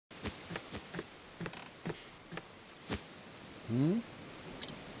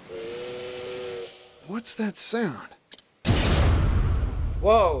What's that sound?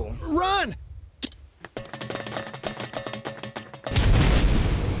 Whoa. Run!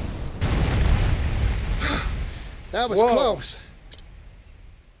 That was close.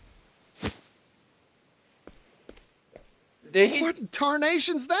 Did he? What in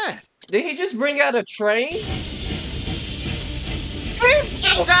tarnation's that? Did he just bring out a train?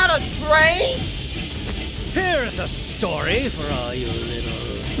 He got a train? Here's a story for all you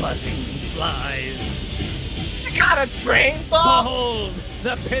little buzzing flies. He got a train, Bob? Behold,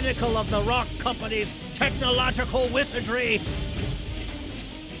 the pinnacle of the rock company's technological wizardry.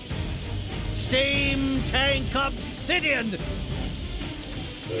 Steam Tank Obsidian.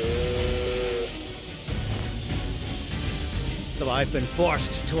 Though I've been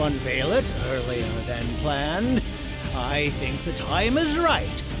forced to unveil it earlier than planned, I think the time is right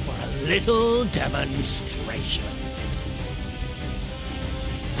for a little demonstration.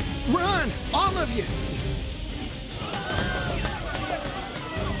 Run! All of you!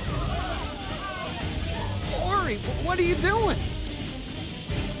 Ori, what are you doing?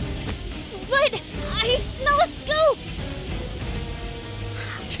 But I smell a scoop!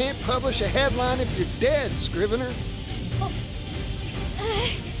 Can't publish a headline if you're dead, Scrivener.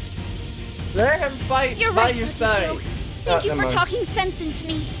 Let him fight You're by right, your Partitlo. side. Thank you never for mind. talking sense into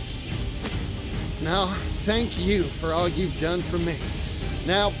me. No, thank you for all you've done for me.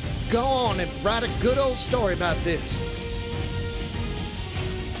 Now, go on and write a good old story about this.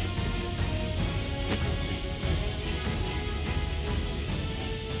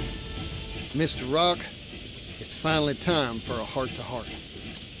 Mr. Rock, it's finally time for a heart-to-heart.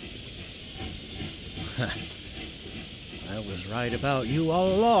 I was right about you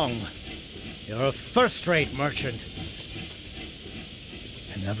all along. You're a first-rate merchant.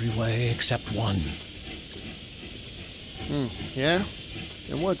 In every way except one. Yeah?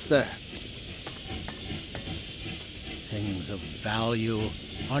 And what's that? Things of value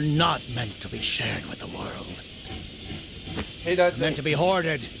are not meant to be shared with the world. He They're doesn't. meant to be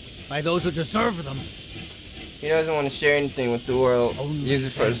hoarded by those who deserve them. He doesn't want to share anything with the world. Only Use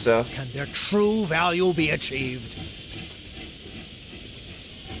it for then himself. can their true value be achieved.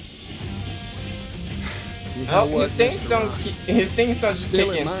 You know Oh, what, his theme Mr. song. Rock? His theme song I just still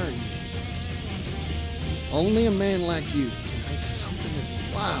kicking. admire you. Only a man like you can make something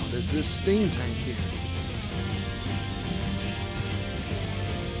as wild as this steam tank here.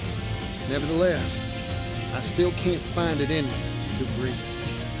 Nevertheless, I still can't find it in me to breathe.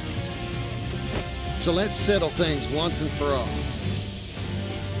 So let's settle things once and for all.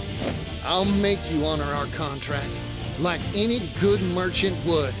 I'll make you honor our contract, like any good merchant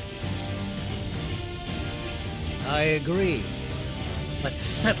would. I agree. Let's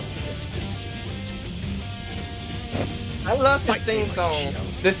settle this dispute. I love his Fight theme me, song.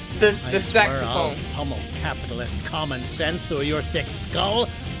 Partitlo. The I swear I'll saxophone. pummel capitalist common sense through your thick skull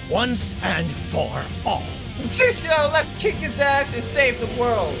once and for all. Yo, let's kick his ass and save the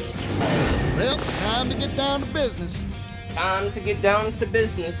world. Well, time to get down to business. Time to get down to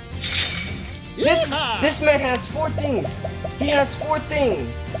business. This Yeehaw! man has 4 things. He has 4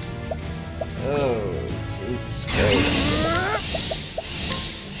 things. Oh, Jesus Christ.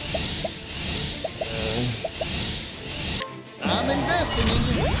 I'm investing in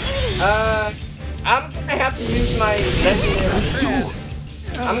you. I'm gonna have to use my legendary.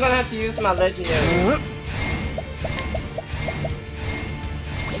 I'm gonna have to use my legendary.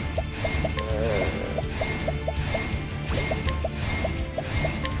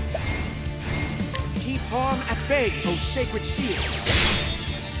 Keep harm at bay, O sacred shield.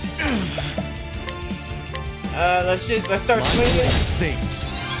 Let's start swinging. Saints.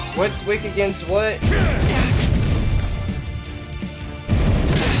 What's weak against what?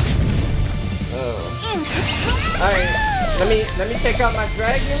 Oh. Alright, let me take out my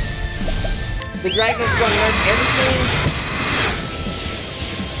dragon. The dragon's gonna nerf everything.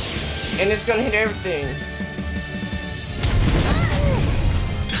 And it's gonna hit everything.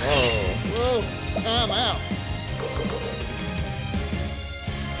 Oh. Whoa, I'm out.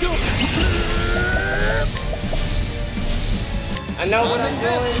 I know what I'm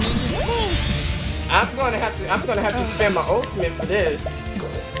doing. I'm gonna have to spend my ultimate for this.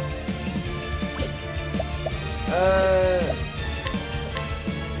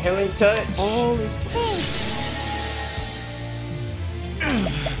 Healing touch. All is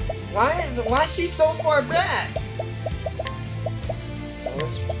Why is she so far back?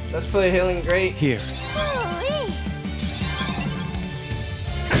 Let's put a healing grate. here.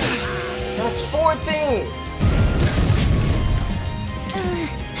 That's 4 things.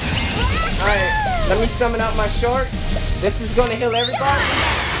 Alright, let me summon out my shark. This is gonna heal everybody?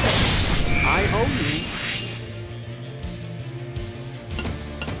 I owe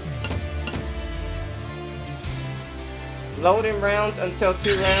you. Loading rounds until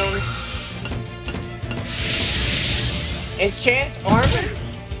 2 rounds. Enchant armor?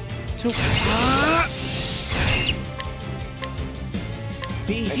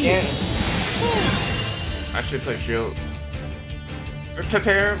 Be Again. here. I should play shield.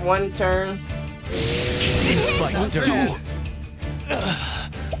 Prepare 1 turn. This fight dirty.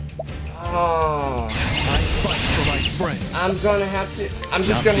 Oh. I fight for my friends. I'm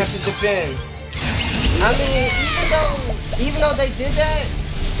just gonna have to defend. I mean, even though they did that,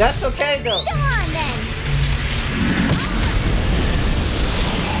 that's okay though. Go on then.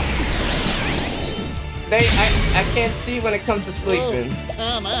 I can't see when it comes to sleeping.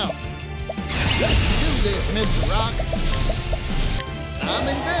 I'm out. Do this, Mr. Rock. I'm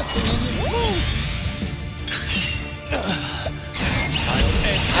investing in you.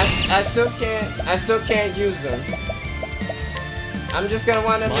 I still can't use them. I'm just gonna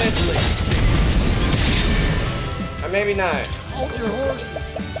want to miss. Or maybe not. Hold your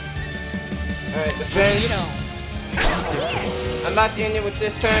horses. Alright, defend. Get on. I'm about to end it with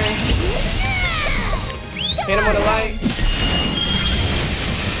this turn. Hit him with a light.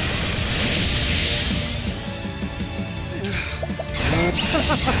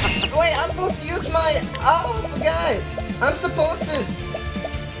 Wait, I'm supposed to use my... Oh, I forgot. I'm supposed to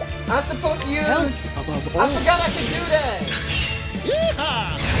use... Above all. I forgot I could do that.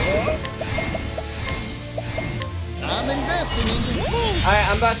 Yeehaw! I'm investing in you. Alright,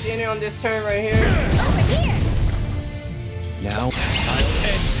 I'm about to end it on this turn right here. Over here. Now I'll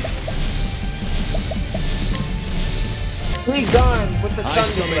end this. We gone with the I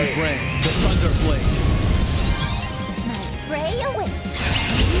Thunder summon Blade. Brand, the Thunder Blade. My prey awaits.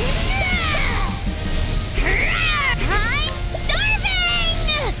 I'm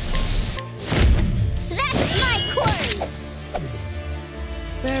starving! That's my quarry!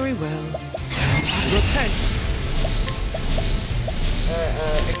 Very well. Repent.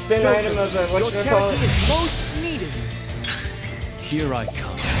 Extend item of Your whatchamacallit. character is most needed. Here I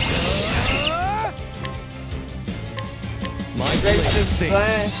come. My Great blade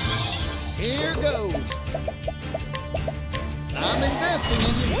slash. Here goes. I'm investing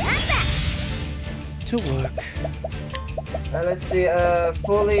in you. I'm back! to work. Alright, let's see.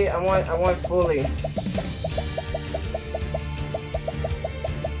 Fully. I want fully.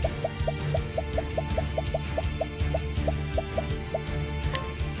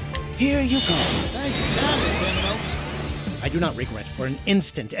 Here you go. Thanks for coming, General. I do not regret for an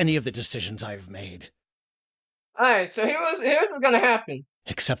instant any of the decisions I've made, Alright, so here's what's gonna happen.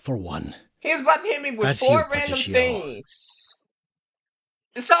 except for one. He was about to hit me with That's 4 you, random Partitlo. things.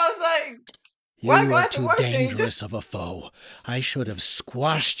 So I was like, You why were have to too work and dangerous just... of a foe. I should have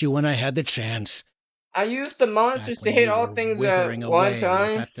squashed you when I had the chance. I used the monsters Back to when hit you all were things withering at away one with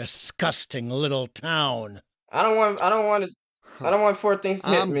time. That disgusting little town. I don't want 4 things to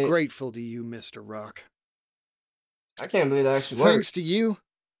hit I'm me. grateful to you, Mr. Rock. I can't believe that actually worked. Thanks to you,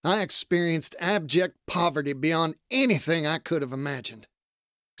 I experienced abject poverty beyond anything I could have imagined.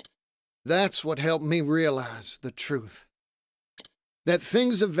 That's what helped me realize the truth. That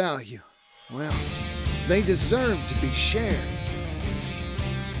things of value, well, they deserve to be shared.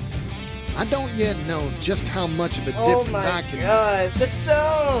 I don't yet know just how much of a Oh difference I my can god, the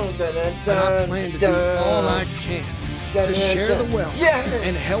song! Dun, dun, but I dun, plan to do all I can dun, to dun, share dun. the wealth Yeah.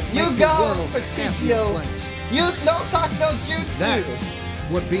 and help You make go, the world a happier Partitlo. place. Use no talk, no jutsu! That's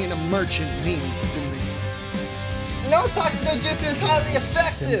what being a merchant means to me. No talk, no jutsu is highly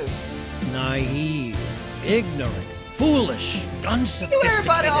effective! Naive, ignorant, foolish, You everybody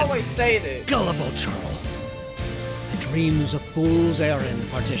unsophisticated, always say that. gullible churl. The dreams of fool's errand,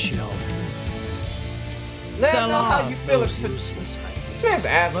 Partitlo. Let them know how you feel. those This useless ideas. man's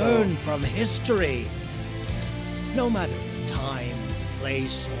asshole. Learn from history. No matter the time,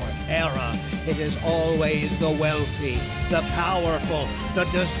 place, or era, it is always the wealthy, the powerful, the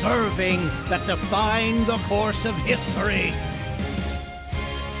deserving that define the course of history.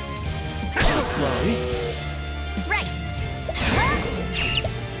 Right.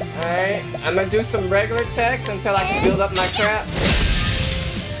 Alright, I'm gonna do some regular attacks until I can build up my crap.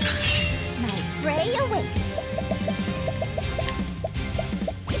 My prey awaits.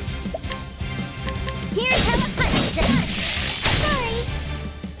 Here's how it punishes. Sorry.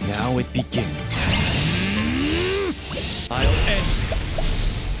 Now it begins. I'll end this.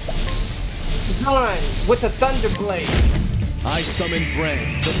 Gone with the Thunder Blade. I summon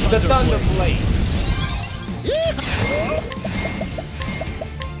Brand, the The Thunder, Thunder Blade. Blade.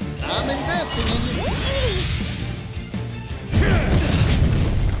 I'm investing in you.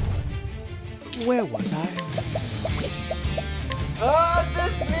 Where was I? Oh,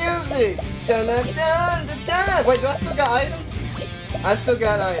 this music! Dun dun dun dun dun! Wait, do I still got items? I still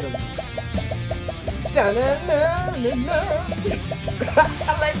got items. Dun dun dun dun dun!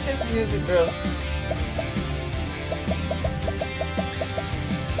 I like this music, bro.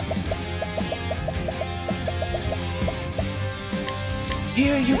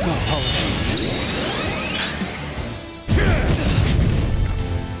 Here you go, Apologies.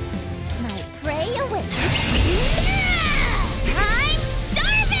 My prey awaits. I'm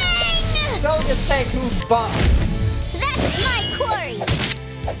starving! Don't just take who's boss. That's my quarry!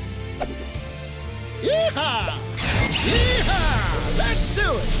 Yeehaw! Yeehaw! Let's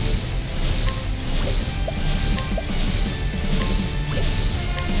do it!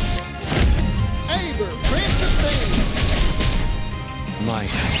 Aber, Prince of Thieves! Light,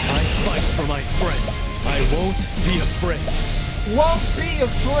 I fight for my friends. I won't be afraid. Won't be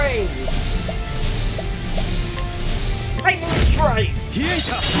afraid. Lightning strike.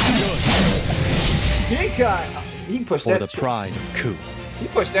 He pushed For that. the pride of Ku. He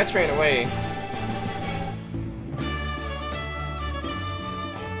pushed that train away.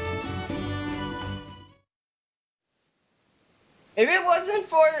 If it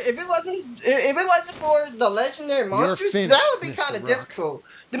wasn't for the legendary monsters, finished, that would be Mr. kind of Rock. difficult.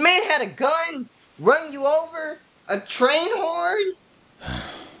 The man had a gun, run you over, a train horn.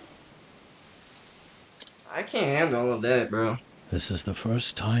 I can't handle all of that, bro. This is the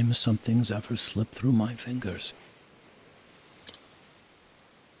first time something's ever slipped through my fingers.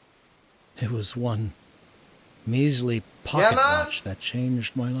 It was one measly pocket man? watch that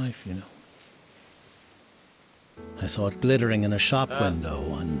changed my life, you know. I saw it glittering in a shop window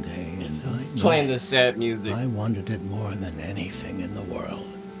one day, and Playing the sad music. I wanted it more than anything in the world.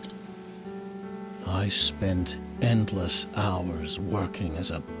 I spent endless hours working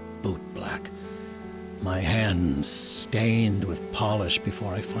as a bootblack, my hands stained with polish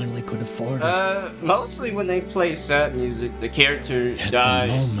before I finally could afford it. Mostly when they play sad music, the character At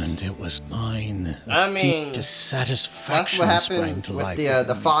dies. the moment, it was mine. I A mean, deep that's dissatisfaction what sprang happened to with life the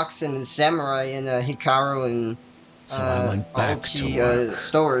within me. fox and the samurai in Hikaru and So I went back to Aoki work.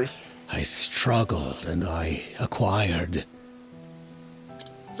 story. I struggled and I acquired.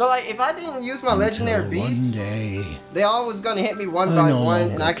 So like, if I didn't use my legendary until beasts, one day, they always gonna hit me I one by no one,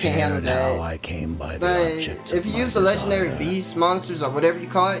 longer and I can't handle cared that. how I came by the But objects if of you my use the legendary desire. beasts, monsters, or whatever you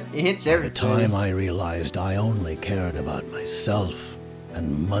call it, it hits By the everything. time I realized I only cared about myself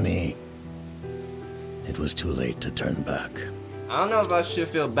and money, it was too late to turn back. I don't know if I should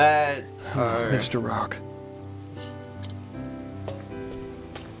feel bad or. Mr. Rock.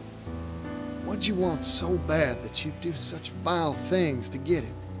 What'd you want so bad that you'd do such vile things to get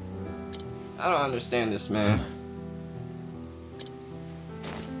it? I don't understand this, man.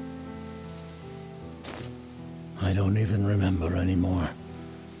 I don't even remember anymore.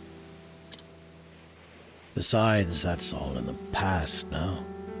 Besides, that's all in the past now.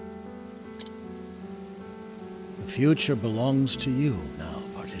 The future belongs to you now,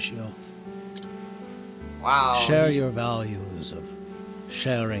 Partitlo. Wow. Share your values of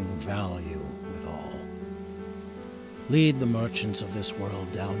sharing value with all. Lead the merchants of this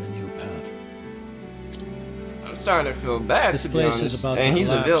world down a new path. I'm starting to feel bad, This to be place honest. is about And to he's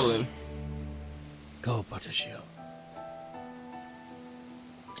a collapse. villain. Go, Partitlo.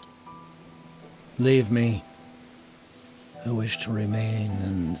 Leave me. I wish to remain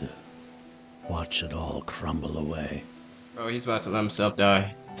and watch it all crumble away. Oh, he's about to let himself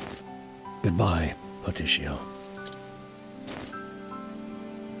die. Goodbye, Partitlo.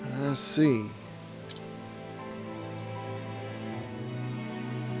 I see.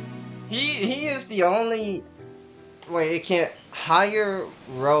 He is the only. Wait, it can't hire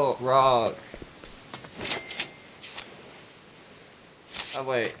Rock. Oh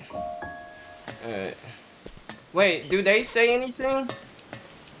wait. Wait, do they say anything?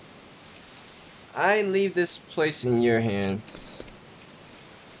 I leave this place in your hands.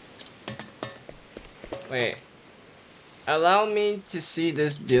 Wait. Allow me to see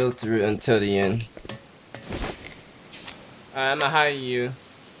this deal through until the end. I'm gonna hire you.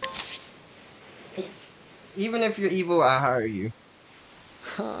 Even if you're evil, I hire you.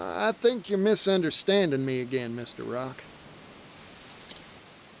 I think you're misunderstanding me again, Mr. Rock.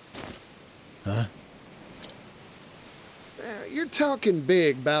 Huh? You're talking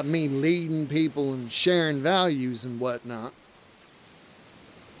big about me leading people and sharing values and whatnot.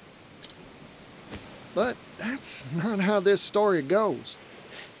 But that's not how this story goes.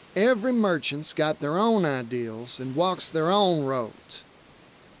 Every merchant's got their own ideals and walks their own roads.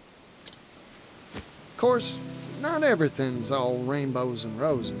 Of course, not everything's all rainbows and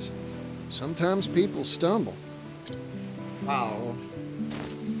roses. Sometimes people stumble. Wow.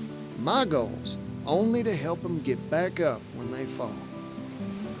 My goal's only to help them get back up when they fall.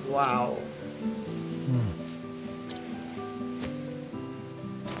 Wow.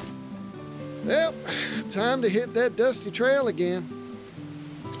 Yep, time to hit that dusty trail again.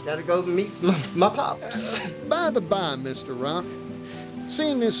 Gotta go meet my pops. By the by, Mr. Rock,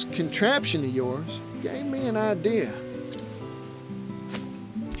 seeing this contraption of yours gave me an idea.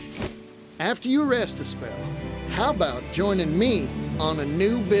 After you rest a spell, how about joining me on a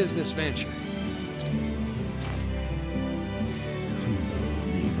new business venture?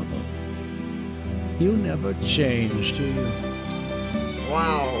 Unbelievable. You never change, do you?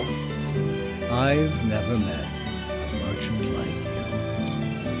 Wow. I've never met a merchant like you.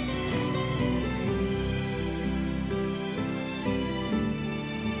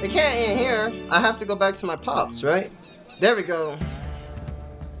 It can't end here. I have to go back to my pops, right? There we go.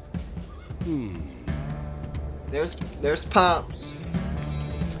 There's pops.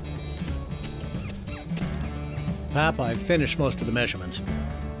 Pap, I've finished most of the measurements.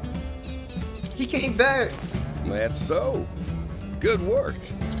 He came back. That's so. Good work.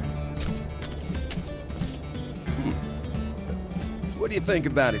 What do you think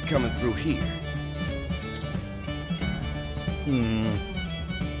about it coming through here?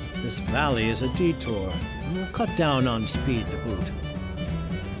 This valley is a detour. We'll cut down on speed to boot.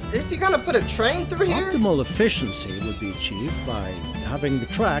 Is he gonna put a train through here? Optimal efficiency would be achieved by having the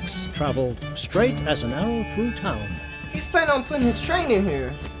tracks travel straight as an arrow through town. He's planning on putting his train in here.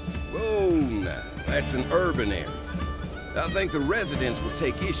 Whoa, now. That's an urban area. I think the residents will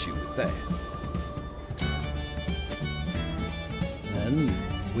take issue with that. Then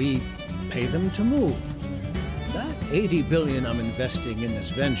we pay them to move. That 80 billion I'm investing in this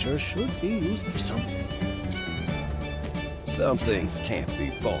venture should be used for something. Some things can't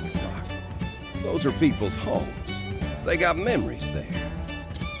be bought, Doc. Those are people's homes. They got memories there.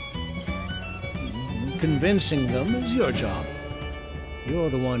 Convincing them is your job. You're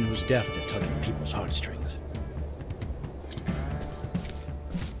the one who's deaf to tugging people's heartstrings.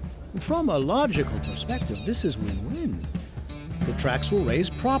 From a logical perspective, this is win-win. The tracks will raise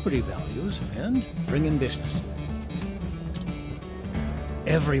property values and bring in business.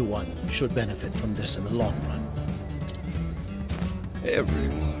 Everyone should benefit from this in the long run.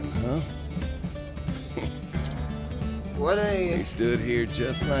 Everyone, huh? What a... We stood here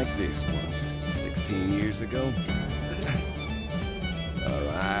just like this once, 16 years ago. Our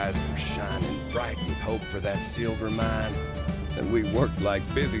eyes were shining bright with hope for that silver mine, and we worked like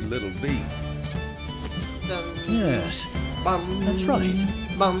busy little bees. Yes, Bum, that's right.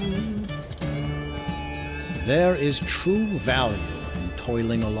 bum. There is true value in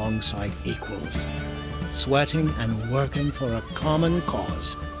toiling alongside equals, sweating and working for a common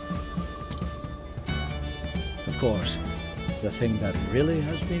cause. Of course, the thing that really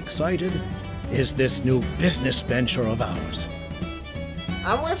has me excited is this new business venture of ours.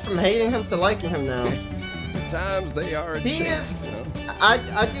 I went from hating him to liking him now. At times they are a He change, is. you know?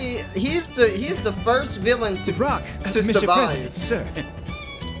 He's the first villain to Rock, to Mr. survive. President, sir.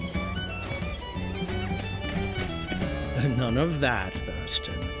 None of that,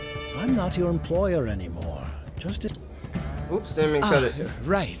 Thurston. I'm not your employer anymore. Just a... Oops, didn't mean cut it.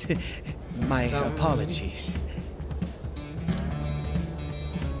 Right. My Um, apologies.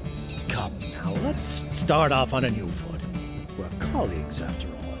 Come now, let's start off on a new foot. We're colleagues, after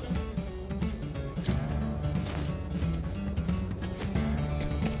all.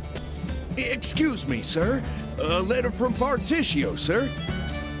 Excuse me, sir. A letter from Partitlo, sir.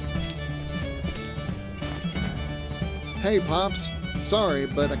 Hey, Pops. Sorry,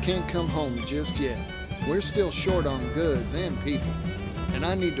 but I can't come home just yet. We're still short on goods and people, and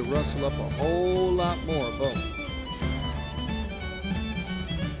I need to rustle up a whole lot more of both.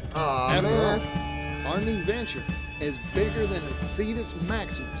 Aw, After all, man. our new venture is bigger than a Cetus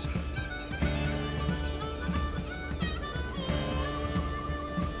Maximus.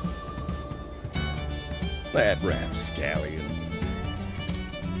 That rapscallion.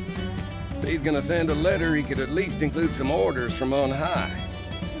 If he's gonna send a letter, he could at least include some orders from on high.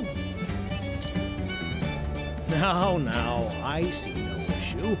 Now, I see no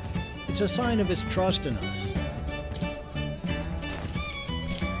issue. It's a sign of his trust in us.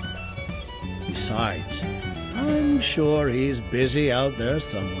 Besides, I'm sure he's busy out there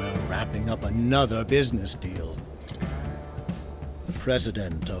somewhere wrapping up another business deal. The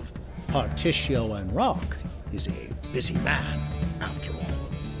president of Partitlo and Rock is a busy man, after all.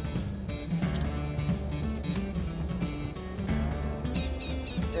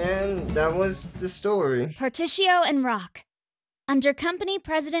 And that was the story. Partitlo and Rock. Under Company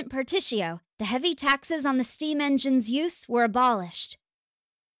President Partitlo, the heavy taxes on the steam engine's use were abolished.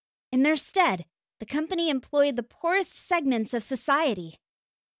 In their stead, the company employed the poorest segments of society.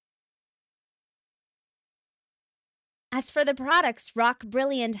 As for the products Rock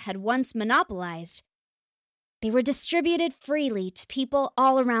Brilliant had once monopolized, they were distributed freely to people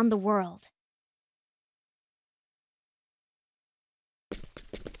all around the world.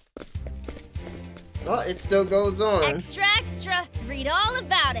 Oh, it still goes on. Extra, extra! Read all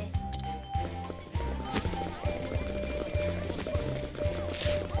about it!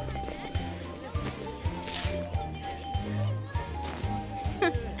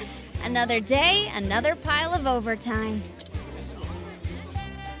 Another day, another pile of overtime.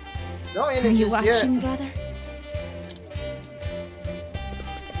 Don't end Are it you just watching, yet. brother?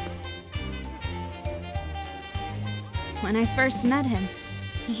 When I first met him,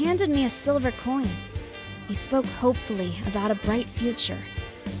 he handed me a silver coin. He spoke hopefully about a bright future,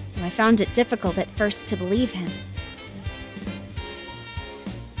 though I found it difficult at first to believe him.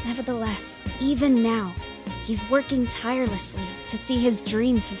 Nevertheless, even now, he's working tirelessly to see his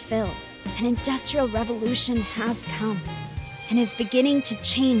dream fulfilled. An industrial revolution has come and is beginning to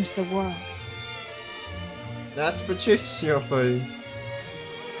change the world. That's Patricio for you.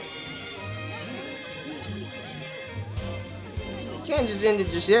 You can't just end it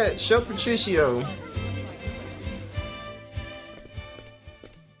just yet. Show Patricio.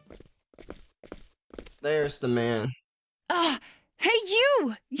 There's the man. Hey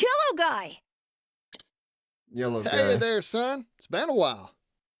you! Yellow guy! Yellow guy. Hey there, son. It's been a while.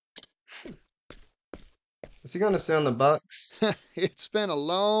 Is he gonna sit on the box? It's been a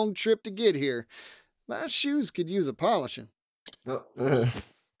long trip to get here. My shoes could use a polishing. Oh,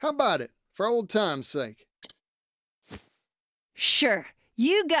 How about it, for old time's sake? Sure,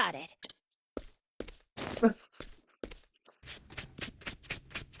 you got it.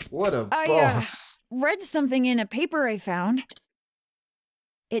 what a I, boss. Read something in a paper I found.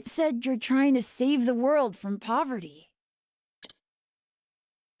 It said you're trying to save the world from poverty.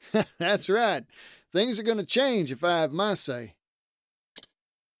 That's right. Things are gonna change if I have my say.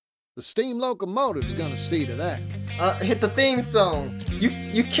 The steam locomotive's gonna see to that. Hit the theme song.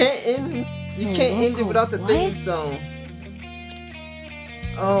 You can't end it without the theme song.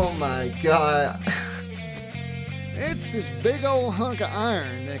 Oh my god. It's this big old hunk of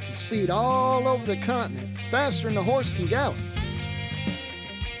iron that can speed all over the continent, faster than a horse can gallop.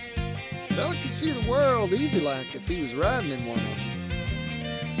 Fella could see the world easy like if he was riding in one of them.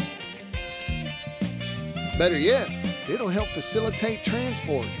 Better yet, it'll help facilitate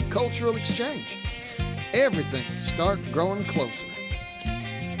transport and cultural exchange. Everything will start growing closer.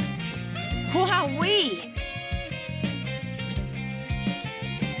 Wowee!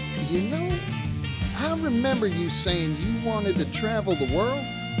 You know, I remember you saying you wanted to travel the world.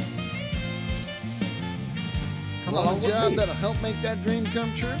 Come Want on, a job that'll help make that dream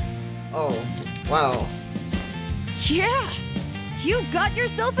come true? Oh, wow. Yeah! You got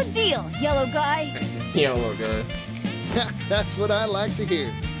yourself a deal, yellow guy! Yellow guy. That's what I like to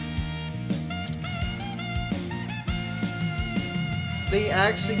hear. They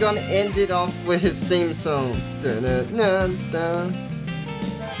actually gonna end it off with his theme song. Dun, dun, dun, dun.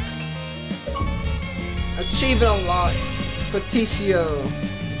 Achievement unlocked. Partitlo,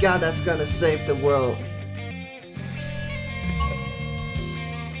 the guy that's gonna save the world.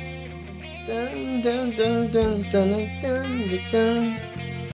 Dun, dun, dun, dun, dun, dun, dun, dun.